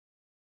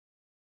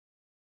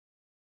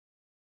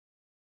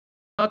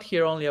not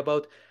here only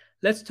about,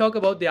 let's talk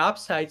about the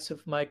upsides of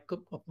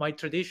my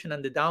tradition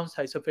and the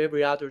downsides of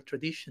every other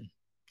tradition.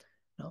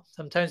 No?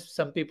 Sometimes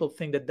some people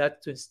think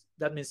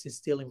that means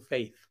instilling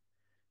faith.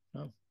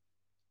 No?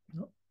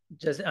 No?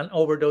 Just an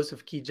overdose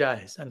of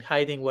kijais and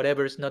hiding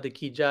whatever is not a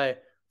kijai,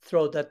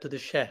 throw that to the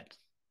shed,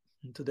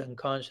 into the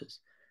unconscious.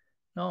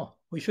 No,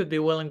 we should be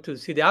willing to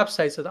see the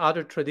upsides of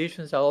other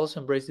traditions. I'll also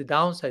embrace the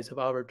downsides of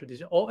our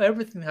tradition.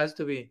 Everything has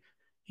to be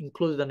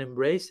included and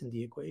embraced in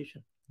the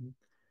equation.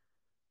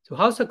 So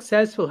how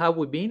successful have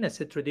we been as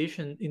a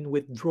tradition in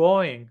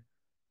withdrawing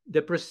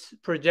the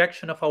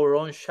projection of our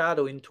own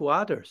shadow into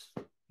others,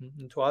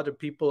 into other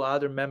people,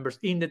 other members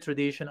in the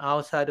tradition,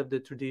 outside of the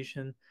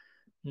tradition?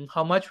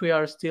 How much we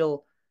are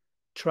still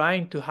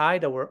trying to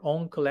hide our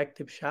own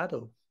collective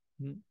shadow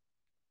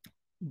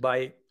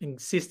by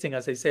insisting,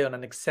 as I say, on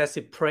an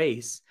excessive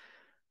praise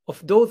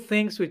of those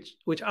things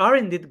which are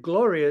indeed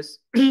glorious,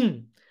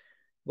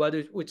 but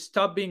which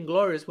stop being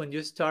glorious when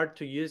you start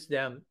to use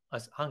them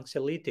as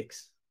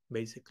anxiolytics,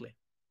 basically.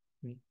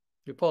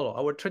 You follow?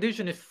 Our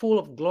tradition is full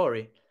of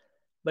glory,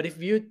 but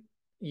if you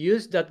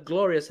use that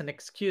glory as an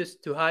excuse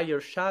to hide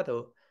your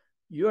shadow,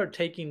 you are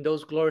taking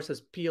those glories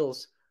as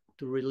pills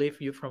to relieve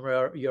you from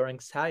your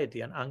anxiety,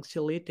 an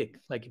anxiolytic,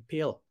 like a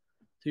pill.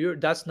 So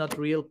that's not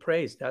real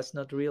praise. That's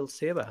not real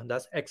seva.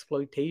 That's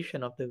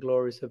exploitation of the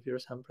glories of your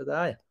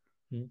sampradaya.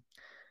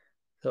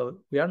 So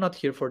we are not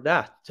here for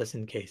that, just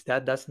in case.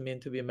 That doesn't mean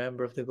to be a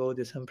member of the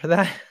Gaudiya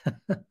Sampradaya.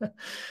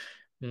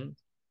 And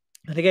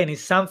again, if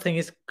something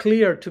is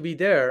clear to be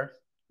there,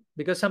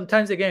 because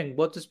sometimes, again,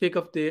 what to speak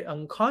of the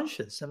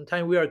unconscious,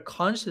 sometimes we are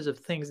conscious of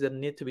things that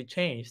need to be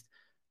changed.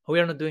 We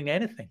are not doing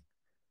anything.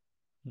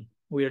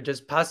 We are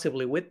just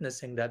passively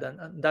witnessing that,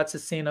 and that's a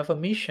sin of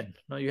omission.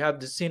 Now you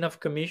have the sin of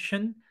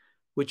commission,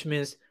 which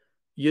means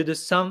you do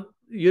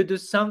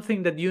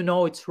something that you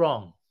know it's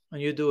wrong,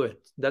 and you do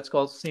it. That's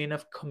called sin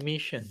of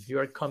commission. You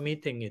are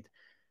committing it.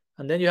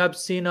 And then you have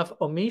sin of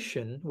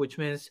omission, which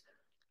means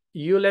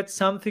you let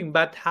something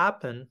bad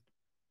happen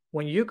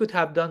when you could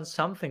have done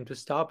something to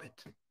stop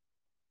it,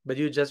 but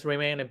you just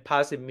remain a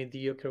passive,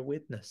 mediocre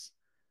witness.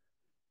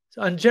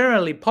 So, and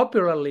generally,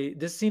 popularly,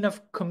 the sin of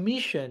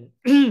commission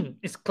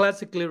is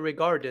classically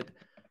regarded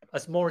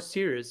as more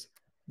serious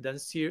than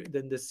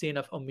the sin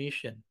of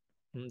omission,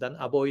 than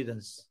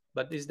avoidance.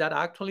 But is that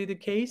actually the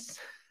case?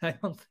 I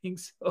don't think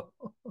so.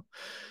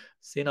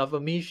 Sin of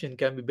omission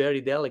can be very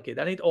delicate,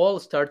 and it all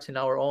starts in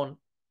our own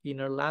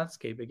inner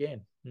landscape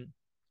again.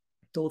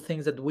 Two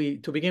things that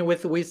to begin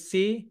with, we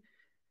see,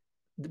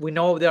 we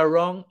know they are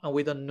wrong, and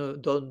we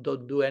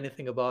don't do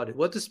anything about it.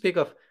 What to speak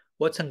of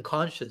what's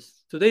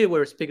unconscious? Today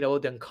we're speaking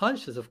about the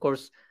unconscious, of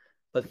course,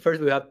 but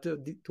first we have to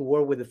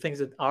work with the things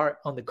that are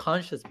on the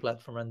conscious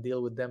platform and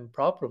deal with them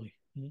properly.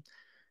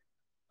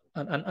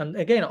 And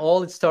again,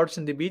 all it starts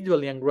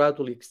individually and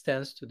gradually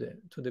extends to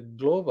the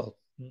global.